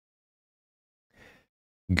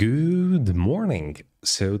Good morning.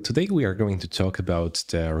 So today we are going to talk about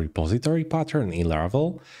the repository pattern in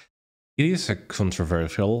Laravel. It is a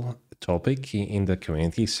controversial topic in the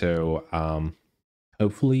community, so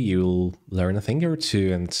hopefully you'll learn a thing or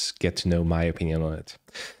two and get to know my opinion on it.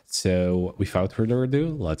 So without further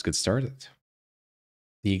ado, let's get started.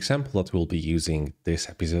 The example that we'll be using this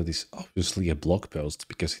episode is obviously a blog post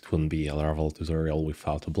because it wouldn't be a Laravel tutorial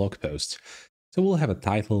without a blog post. So we'll have a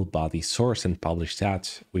title, body, source, and publish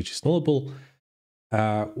that, which is nullable.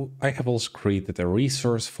 I have also created a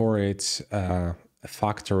resource for it, a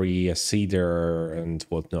factory, a seeder, and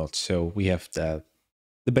whatnot. So we have the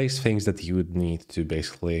base things that you would need to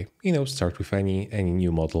basically, start with any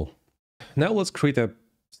new model. Now let's create a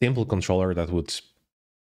simple controller that would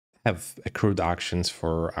have accrued actions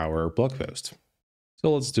for our blog post.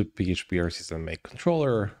 So let's do php system make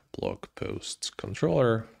controller, blog post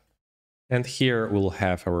controller. And here we'll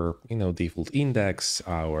have our, default index,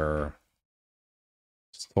 our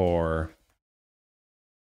store,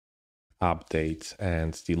 update,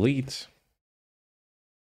 and delete.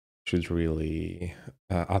 Should really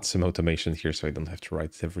add some automation here so I don't have to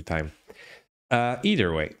write it every time.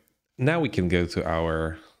 Either way, now we can go to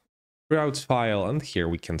our routes file, and here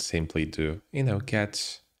we can simply do,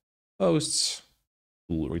 get posts.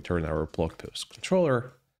 We'll return our blog post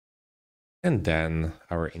controller, and then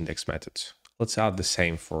our index method. Let's add the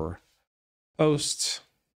same for posts.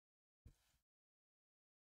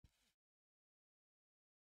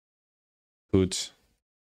 Put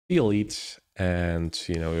delete, and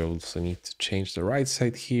we also need to change the right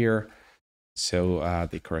side here so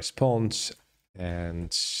they correspond, and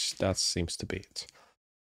that seems to be it.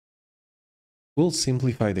 We'll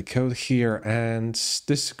simplify the code here, and this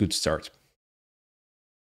is a good start.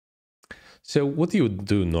 So what you would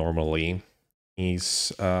do normally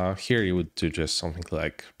is here you would do just something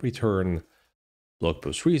like return blog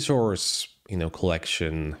post resource,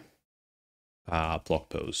 collection, blog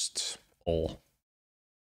post all.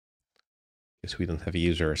 Because we don't have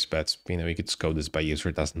users, but you could code this by user,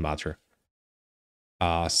 it doesn't matter.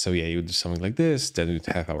 So yeah, you would do something like this. Then we'd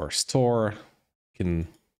have our store. You can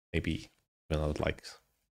maybe like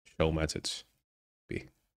show methods.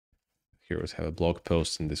 Here would have a blog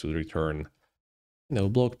post, and this would return,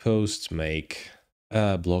 blog post make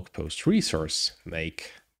blog post resource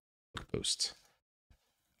make blog post.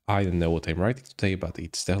 I don't know what I'm writing today, but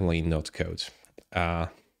it's definitely not code. So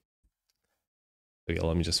yeah,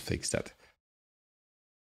 let me just fix that.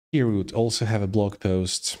 Here we would also have a blog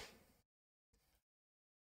post.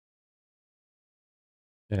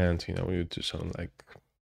 And, we would do something like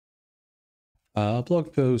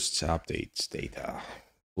blog posts, update data.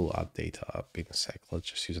 We'll add data up in a sec. Let's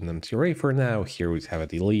just use an empty array for now. Here we have a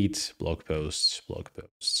delete, blog posts, blog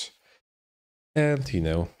posts. And,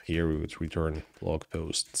 here we would return blog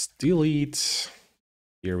posts delete.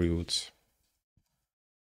 Here we would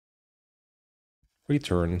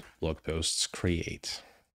return blog posts create.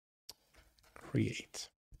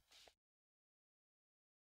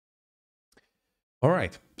 All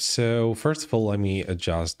right, so first of all, let me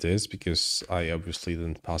adjust this because I obviously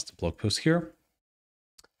didn't pass the blog post here.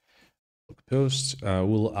 Blog post,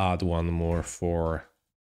 we'll add one more for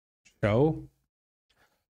show.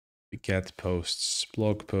 We get posts,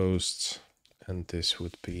 blog posts, and this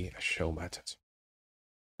would be a show method.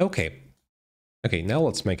 Okay, now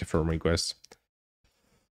let's make a firm request.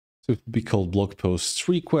 So it would be called blog posts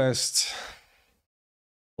request.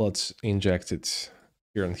 Let's inject it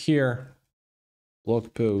here and here.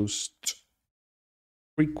 Blog post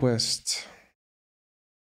request.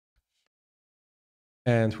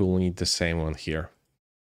 And we'll need the same one here.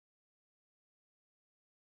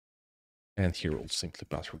 And here we'll simply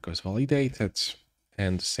pass request validated.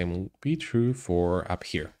 And the same will be true for up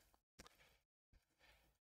here.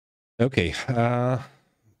 Okay,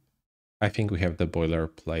 I think we have the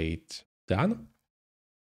boilerplate done.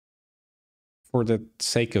 For the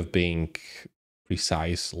sake of being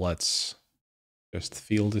precise, let's just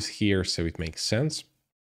fill this here so it makes sense.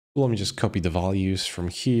 Let me just copy the values from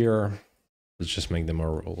here. Let's just make them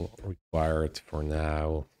all required for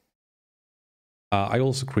now. I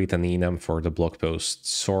also create an enum for the blog post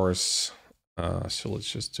source. So let's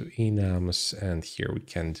just do enums, and here we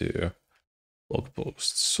can do blog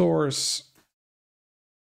post source.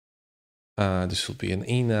 This will be an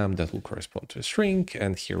enum that will correspond to a string,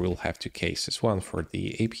 and here we'll have two cases, one for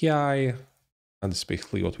the API, and that's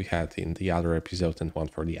basically what we had in the other episode, and one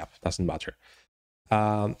for the app. Doesn't matter.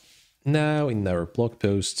 Now in our blog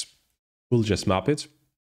post, we'll just map it.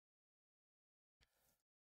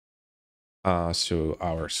 So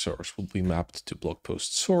our source will be mapped to blog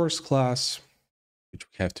post source class. which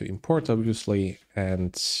we have to import, obviously,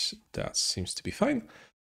 and that seems to be fine.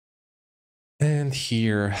 And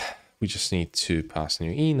here we just need to pass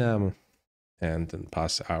new enum and then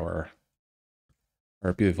pass our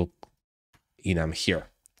beautiful enum here.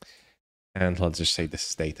 And let's just say this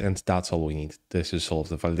is date, and that's all we need. This is all of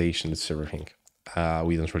the validation, this is everything.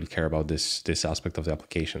 We don't really care about this aspect of the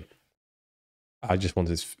application. I just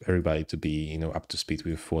wanted everybody to be, up to speed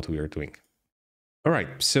with what we are doing. All right,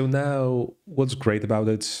 so now what's great about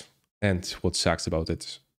it and what sucks about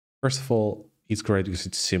it? First of all, it's great because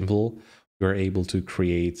it's simple. You're able to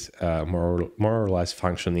create more or less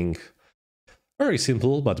functioning, very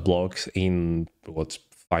simple, but blocks in,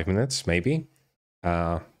 5 minutes, maybe?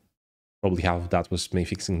 Probably half of that was me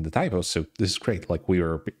fixing the typos, so this is great. Like, we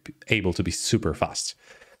were able to be super fast.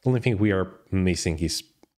 The only thing we are missing is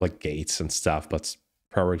like gates and stuff, but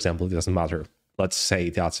for our example, it doesn't matter. Let's say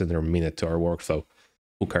that's another minute to our workflow.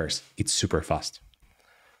 Who cares? It's super fast.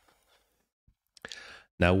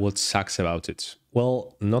 Now, what sucks about it?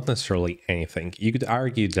 Well, not necessarily anything. You could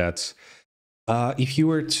argue that if you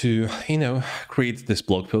were to, create this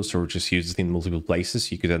blog post or just use it in multiple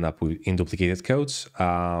places, you could end up in duplicated codes.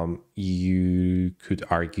 You could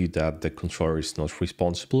argue that the controller is not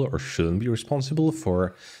responsible or shouldn't be responsible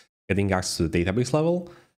for getting access to the database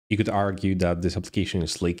level. You could argue that this application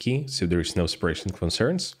is leaky, so there is no separation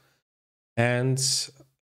concerns. And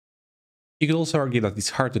you could also argue that it's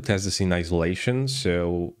hard to test this in isolation,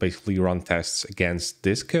 so basically run tests against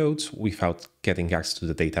this code without getting access to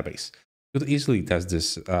the database. You could easily test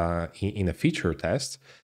this in a feature test,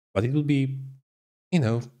 but it would be,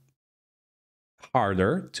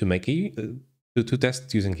 harder to make to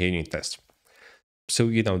test using a unit test. So,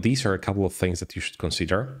 these are a couple of things that you should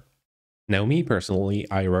consider. Now, me personally,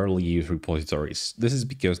 I rarely use repositories. This is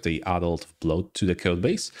because they add a lot of bloat to the code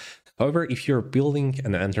base. However, if you're building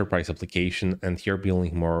an enterprise application and you're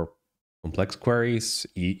building more complex queries,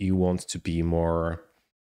 you want to be more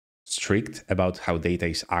strict about how data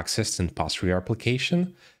is accessed and passed through your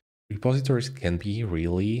application, repositories can be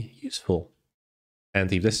really useful. And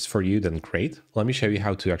if this is for you, then great. Let me show you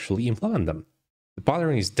how to actually implement them. The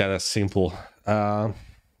pattern is that simple.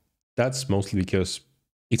 That's mostly because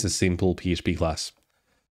it's a simple PHP class.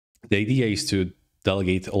 The idea is to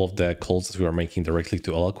delegate all of the calls that we are making directly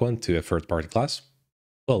to Eloquent to a third-party class.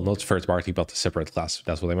 Well, not third-party, but a separate class.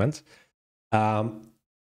 That's what I meant.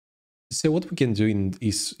 So what we can do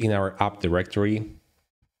is in our app directory,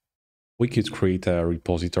 we could create a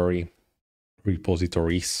repositories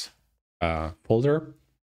folder.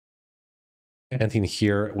 And in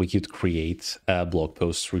here, we could create a blog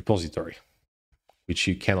post repository, which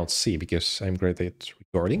you cannot see because I'm great at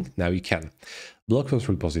recording. Now you can. Blog post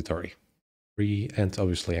repository. And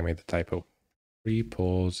obviously I made a typo.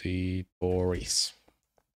 Repositories.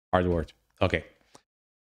 Hard word. Okay.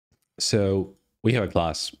 So we have a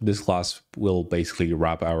class. This class will basically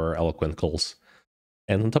wrap our Eloquent calls.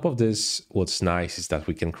 And on top of this, what's nice is that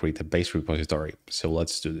we can create a base repository. So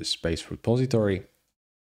let's do this base repository.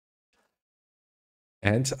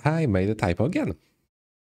 And I made a typo again.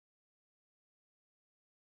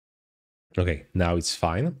 Okay, now it's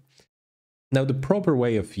fine. Now, the proper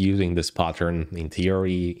way of using this pattern in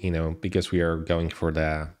theory, because we are going for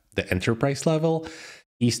the enterprise level,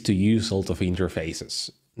 is to use a lot of interfaces.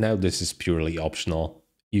 Now, this is purely optional.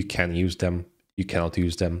 You can use them. You cannot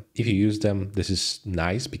use them. If you use them, this is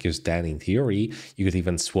nice because then in theory, you could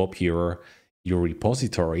even swap your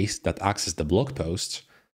repositories that access the blog post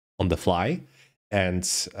on the fly. And,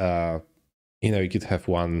 you could have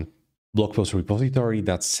one blog post repository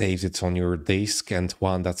that saves it on your disk and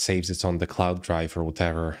one that saves it on the cloud drive or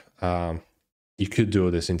whatever. You could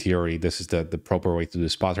do this in theory. This is the proper way to do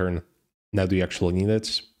this pattern. Now, do you actually need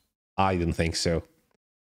it? I don't think so.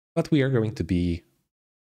 But we are going to be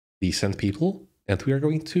decent people and we are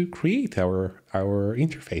going to create our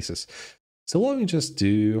interfaces. So let me just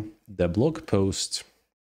do the blog post.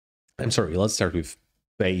 I'm sorry, let's start with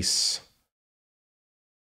base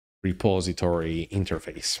repository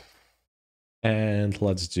interface. And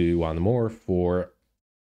let's do one more for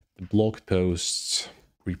the blog post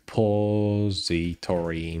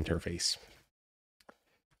repository interface.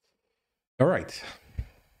 All right.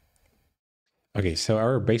 Okay, so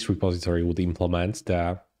our base repository would implement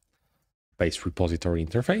the base repository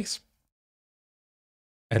interface.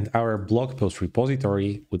 And our blog post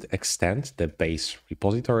repository would extend the base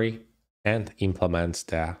repository and implement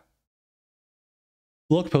the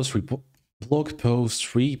blog post repository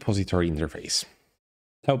interface.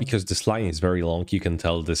 Now, because this line is very long, you can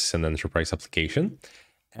tell this is an enterprise application.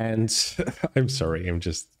 And I'm sorry, I'm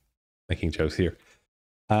just making jokes here.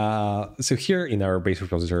 So here in our base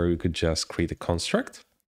repository, we could just create a construct.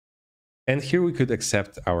 And here we could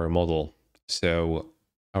accept our model. So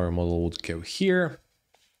our model would go here.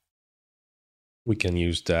 We can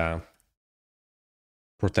use the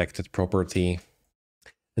protected property.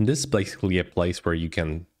 And this is basically a place where you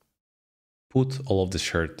can put all of the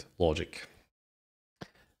shared logic.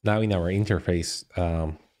 Now in our interface,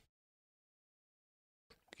 we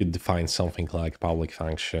could define something like public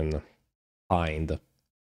function find.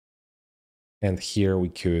 And here we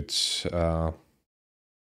could,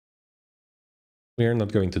 we are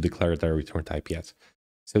not going to declare the return type yet.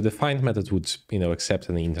 So the find method would, accept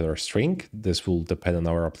an integer string. This will depend on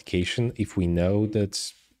our application. If we know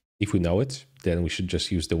it, then we should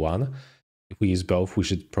just use the one. If we use both, we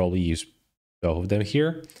should probably use both of them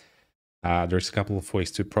here. There's a couple of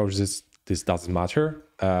ways to approach this. This doesn't matter.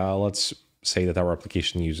 Let's say that our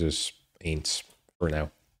application uses ints for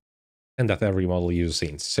now, and that every model uses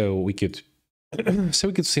ints. So we could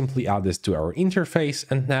simply add this to our interface.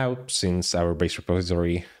 And now, since our base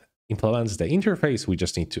repository implements the interface, we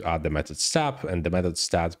just need to add the method stab, and the method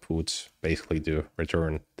stab would basically do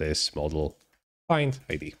return this model find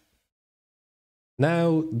ID.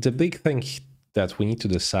 Now, the big thing that we need to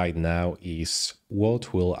decide now is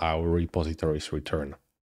what will our repositories return.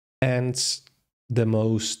 And the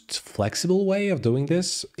most flexible way of doing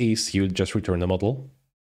this is you just return the model.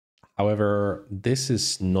 However, this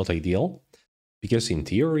is not ideal because in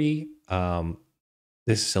theory,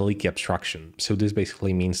 this is a leaky abstraction. So this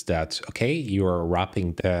basically means that, okay, you are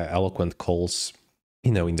wrapping the eloquent calls,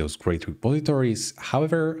 in those great repositories.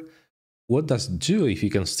 However, what does it do if you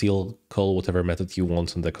can still call whatever method you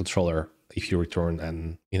want on the controller if you return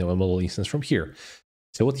a model instance from here?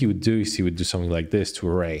 So what you would do is you would do something like this to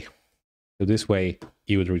array. So this way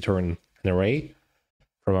you would return an array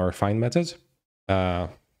from our find method, or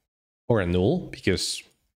a null, because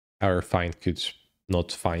our find could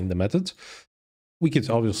not find the method. We could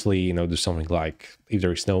obviously, do something like, if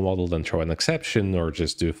there is no model, then throw an exception, or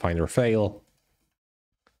just do find or fail.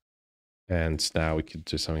 And now we could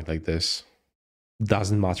do something like this.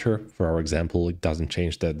 Doesn't matter for our example. It doesn't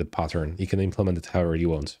change the pattern. You can implement it however you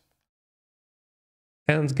want.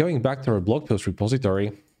 And going back to our blog post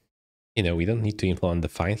repository, we don't need to implement the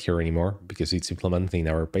find here anymore because it's implemented in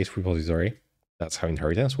our base repository. That's how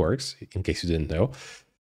inheritance works, in case you didn't know.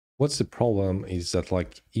 What's the problem is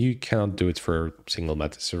that you cannot do it for single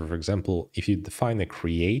methods. So for example, if you define a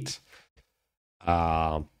create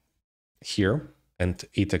here and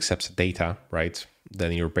it accepts data, right?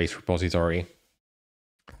 Then your base repository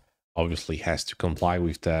obviously has to comply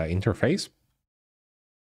with the interface.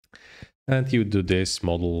 And you do this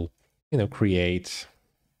model, create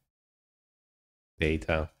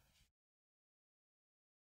data.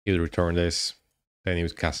 You return this, then you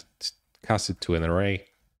cast it to an array.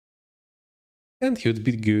 And you'd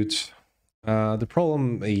be good. The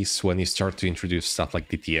problem is when you start to introduce stuff like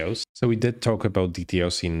DTOs. So we did talk about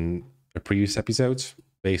DTOs in a previous episode.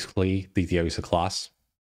 Basically, DTO is a class.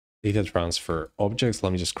 Data transfer objects.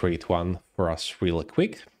 Let me just create one for us really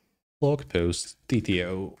quick. Blog post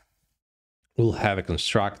DTO. We'll have a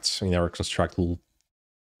construct. In our construct, we'll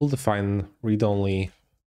define read-only,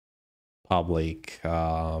 public,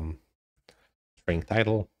 string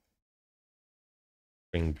title,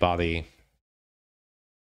 string body,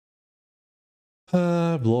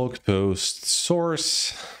 blog post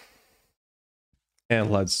source,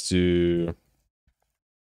 and let's do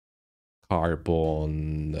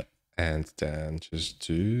carbon, and then just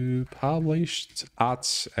do published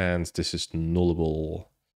at, and this is nullable.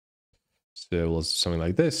 So let's do something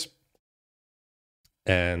like this.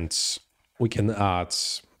 And we can add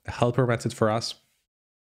a helper method for us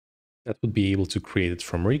that would be able to create it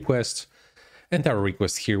from request. And our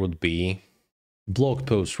request here would be blog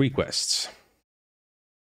post requests.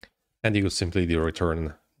 And you could simply do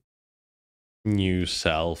return new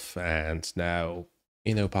self, and now,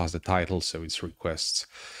 pass the title. So it's requests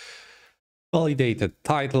validated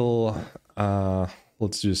title.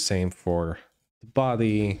 Let's do the same for the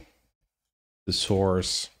body, the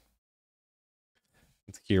source.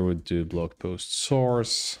 And here we'd do blog post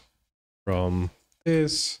source from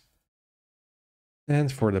this.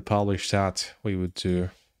 And for the publish stat, we would do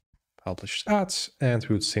publish stat, and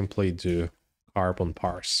we would simply do carbon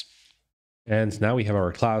parse. And now we have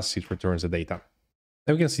our class, it returns the data.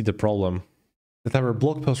 Now we can see the problem that our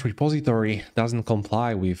blog post repository doesn't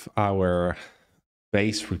comply with our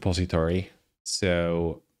base repository,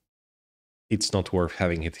 so it's not worth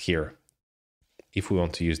having it here if we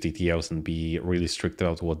want to use DTOs and be really strict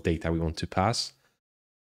about what data we want to pass,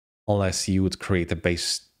 unless you would create a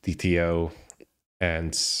base DTO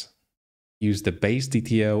and use the base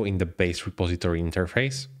DTO in the base repository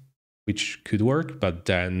interface, which could work, but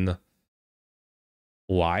then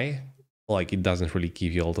why? Like, it doesn't really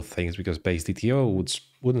give you all the things because base DTO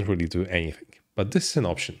wouldn't really do anything. But this is an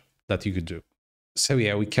option that you could do. So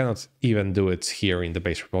yeah, we cannot even do it here in the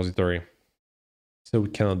base repository. So we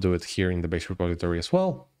cannot do it here in the base repository as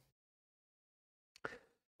well.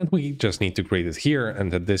 And we just need to create it here.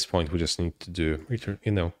 And at this point, we just need to do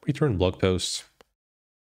return blog posts.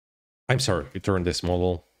 I'm sorry, return this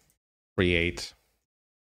model, create.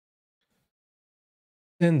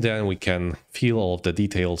 And then we can fill all of the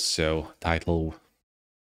details. So title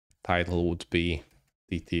would be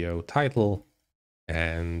DTO title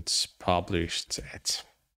and published at.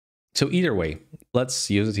 So either way, let's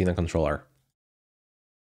use it in a controller.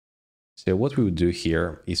 So what we would do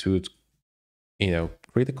here is we would,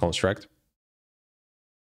 create a construct.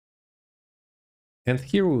 And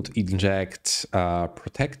here we would inject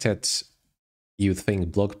protected, you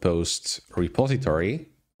think, blog post repository,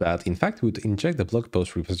 but in fact, we would inject the blog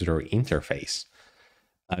post repository interface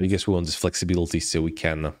because we want this flexibility so we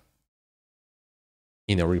can,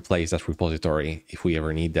 replace that repository. If we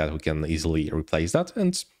ever need that, we can easily replace that.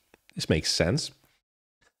 And this makes sense.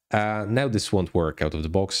 Now this won't work out of the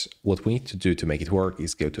box. What we need to do to make it work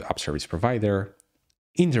is go to app service provider.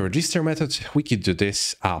 In the register method, we could do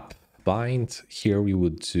this app bind. Here we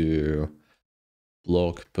would do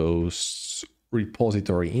blog posts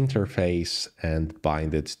repository interface and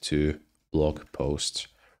bind it to blog post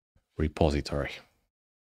repository.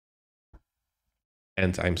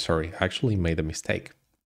 And I'm sorry, I actually made a mistake.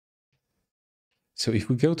 So if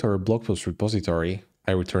we go to our blog post repository,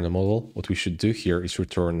 I return a model. What we should do here is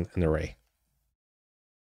return an array.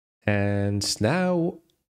 And now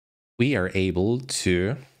we are able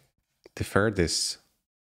to defer this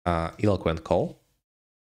eloquent call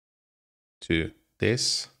to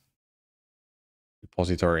this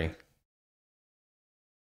repository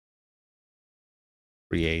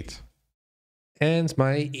create. And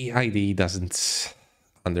my ID doesn't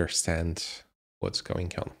understand what's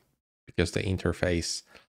going on because the interface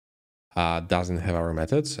doesn't have our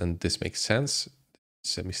methods, and this makes sense.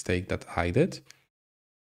 It's a mistake that I did.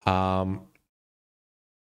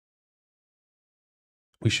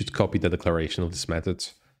 We should copy the declaration of this method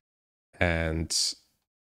and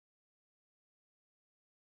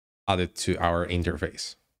add it to our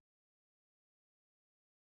interface.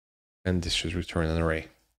 And this should return an array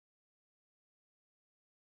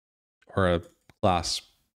or a class,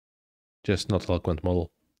 just not eloquent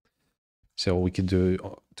model. So we could do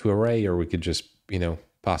to array, or we could just,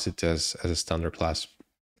 pass it as a standard class,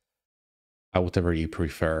 whatever you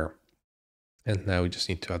prefer. And now we just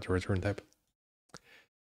need to add the return type.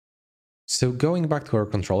 So going back to our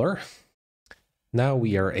controller, now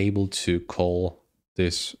we are able to call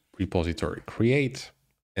this repository create,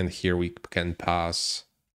 and here we can pass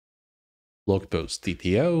blog post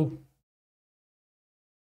DTO,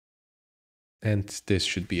 and this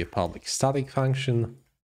should be a public static function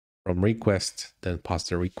from request, then pass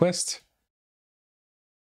the request.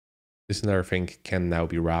 This and everything can now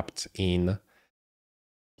be wrapped in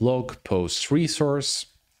blog post resource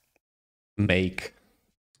make.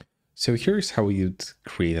 So here's how you'd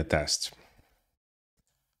create a test,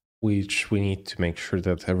 which we need to make sure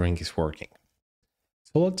that everything is working.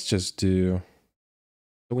 So let's just do,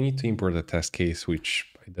 so we need to import a test case,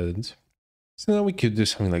 which I didn't. So now we could do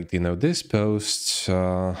something like, this post,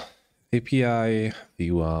 API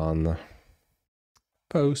v1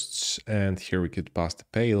 posts, and here we could pass the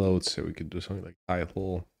payload. So we could do something like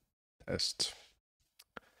title test.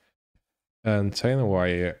 And I know why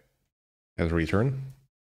it has return.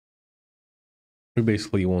 We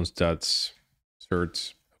basically want that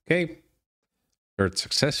cert okay, cert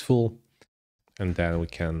successful, and then we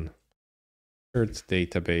can cert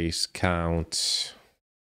database count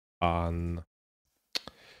on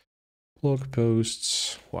blog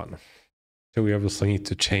posts 1. So we obviously need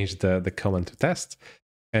to change the command to test,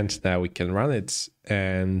 and now we can run it.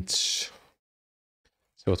 And so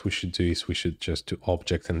what we should do is we should just do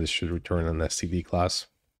object, and this should return an std class,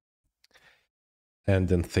 and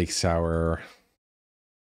then fix our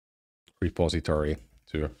repository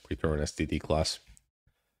to return std class.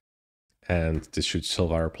 And this should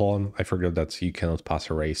solve our problem. I forgot that you cannot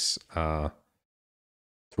pass arrays to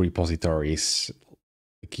repositories.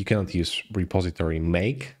 Like, you cannot use repository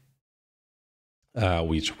make,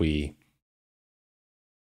 which we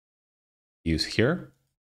use here,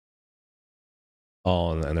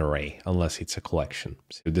 on an array unless it's a collection.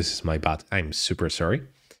 So this is my bad. I'm super sorry.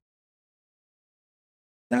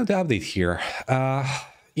 Now the update here,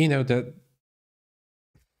 that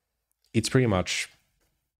it's pretty much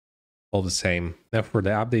all the same. Now for the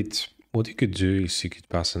update, what you could do is you could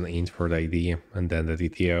pass an int for the ID and then the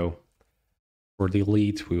DTO. For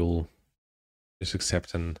delete, we will just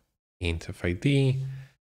accept an int of ID.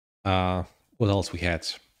 What else we had?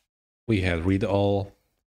 We had read all.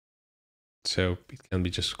 So it can be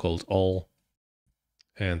just called all,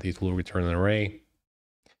 and it will return an array.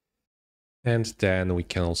 And then we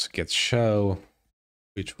can also get show,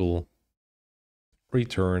 which will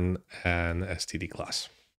return an std class.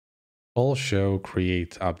 All, show,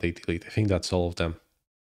 create, update, delete. I think that's all of them.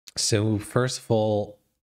 So first of all,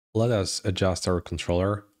 let us adjust our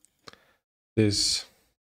controller. This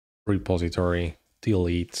repository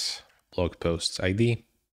delete blog posts ID.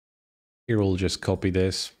 Here we'll just copy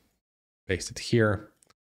this, paste it here,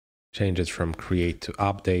 change it from create to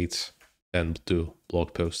update, then do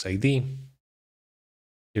blog post ID.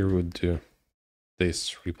 Here we would do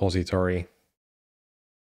this repository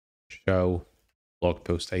show blog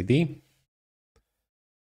post ID.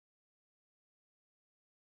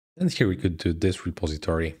 And here we could do this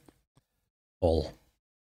repository all.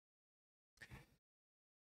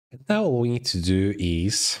 And now all we need to do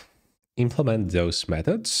is implement those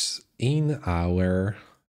methods in our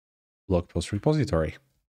blog post repository.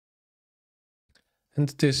 And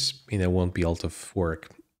this, won't be a lot of work.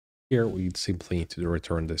 Here we simply need to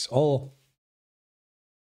return this all.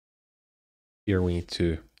 Here we need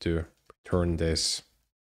to return this.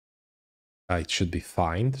 It should be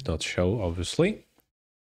find, not show, obviously.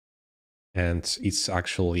 And it's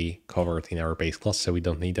actually covered in our base class, so we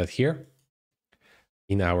don't need that here.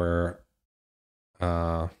 In our,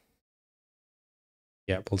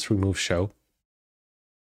 let's remove show.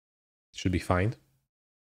 It should be find.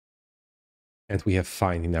 And we have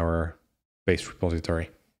find in our base repository.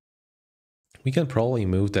 We can probably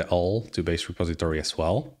move the all to base repository as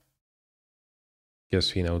well.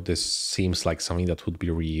 Because, this seems like something that would be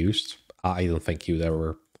reused. I don't think you'd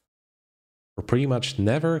ever, or pretty much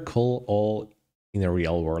never call all in a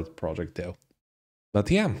real world project though. But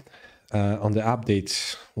yeah, on the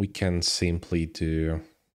update, we can simply do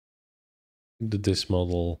this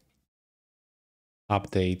model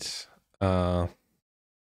update, model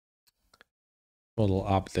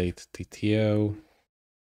update TTO.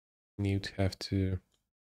 You'd have to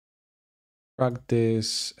drag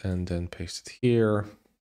this and then paste it here.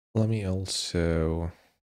 Let me also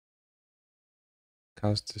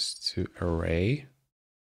cast this to array.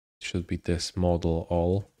 It should be this model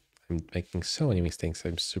all. I'm making so many mistakes.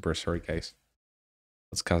 I'm super sorry, guys.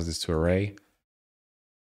 Let's cast this to array.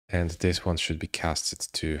 And this one should be casted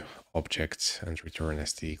to object and return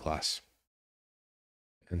std class.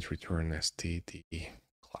 And return std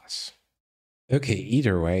class. Okay,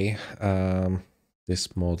 either way,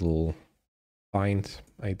 this model find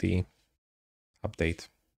ID, update,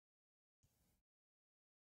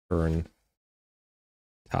 turn,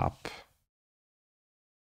 top,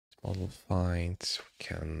 model find, we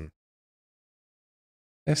can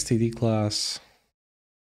std class,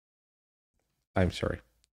 I'm sorry,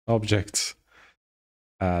 object,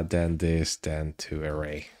 then this, then to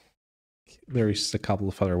array. There is a couple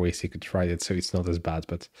of other ways you could write it, so it's not as bad,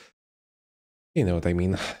 but you know what I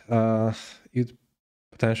mean. You'd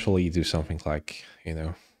potentially do something like,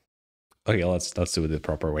 okay, let's do it the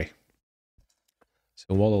proper way.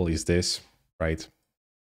 So model is this, right?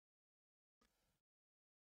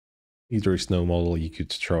 If there is no model, you could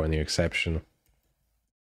throw any exception.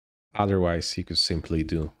 Otherwise, you could simply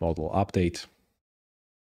do model update,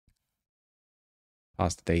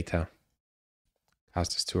 pass the data,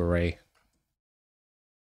 pass this to array.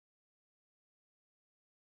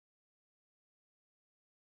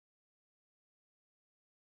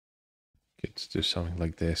 Could do something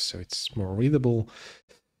like this so it's more readable.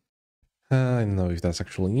 I don't know if that's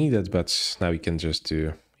actually needed, but now we can just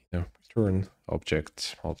do, return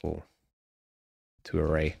object model to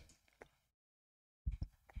array.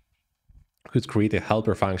 Could create a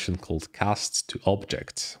helper function called cast to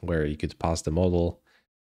object, where you could pass the model.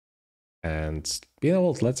 And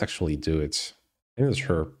let's actually do it. I'm not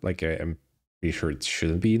sure, I'm pretty sure it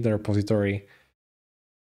shouldn't be in the repository.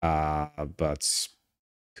 But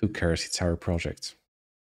who cares? It's our project.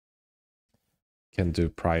 Can do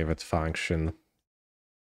private function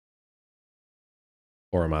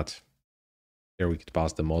format. Here we could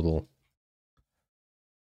pass the model.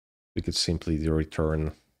 We could simply do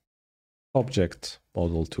return object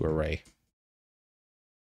model to array.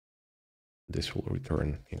 This will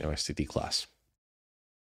return, std class.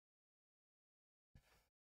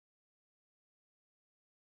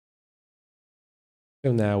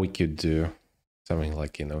 So now we could do something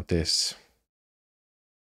like, this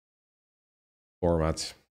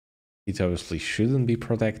format. It obviously shouldn't be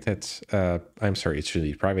protected. I'm sorry, it should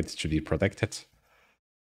be private, it should be protected.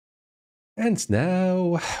 And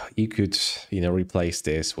now you could, replace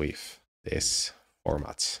this with this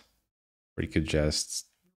format, or you could just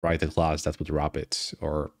write a class that would wrap it,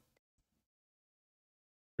 or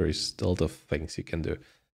there is a lot of things you can do. You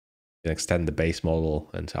can extend the base model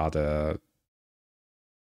and add a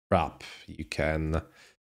wrap. You can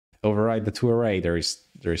override the toArray. There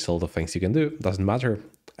is a lot of things you can do. Doesn't matter.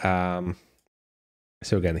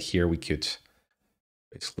 So again, here we could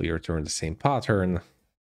basically return the same pattern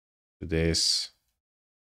to this,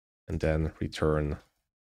 and then return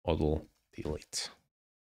model delete.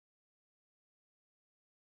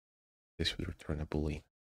 This would return a boolean.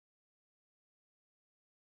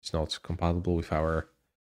 It's not compatible with our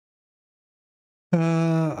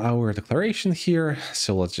declaration here,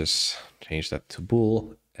 so let's just change that to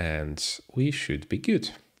bool, and we should be good.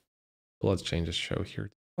 So let's change the show here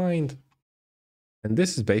to find, and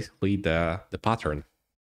this is basically the pattern.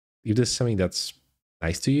 If this is something that's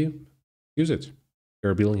nice to you, use it.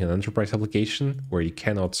 You're building an enterprise application where you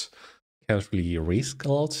cannot really risk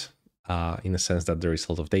a lot, in the sense that there is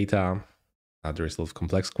a lot of data, there is a lot of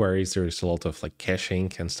complex queries, there is a lot of like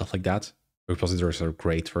caching and stuff like that. Repositories are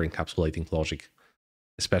great for encapsulating logic,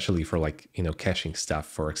 especially for like, caching stuff,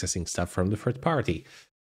 for accessing stuff from the third party.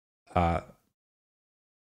 You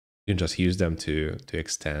can just use them to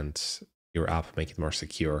extend your app, make it more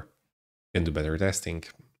secure, you can do better testing.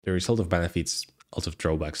 There is a lot of benefits, a lot of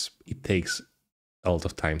drawbacks. It takes a lot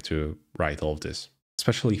of time to write all of this,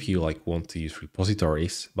 especially if you like want to use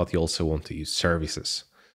repositories, but you also want to use services.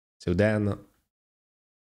 So then,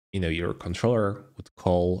 your controller would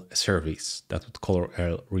call a service, that would call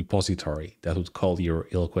a repository, that would call your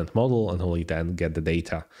Eloquent model, and only then get the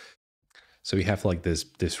data. So you have like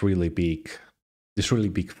this really big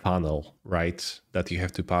funnel, right? That you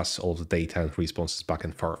have to pass all the data and responses back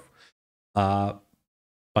and forth.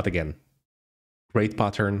 But again, great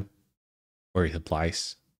pattern where it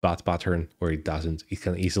applies, bad pattern where it doesn't. It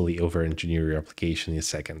can easily over-engineer your application in a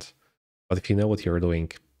second. But if you know what you're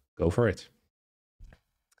doing, go for it.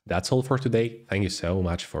 That's all for today. Thank you so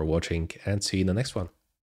much for watching, and see you in the next one.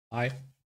 Bye.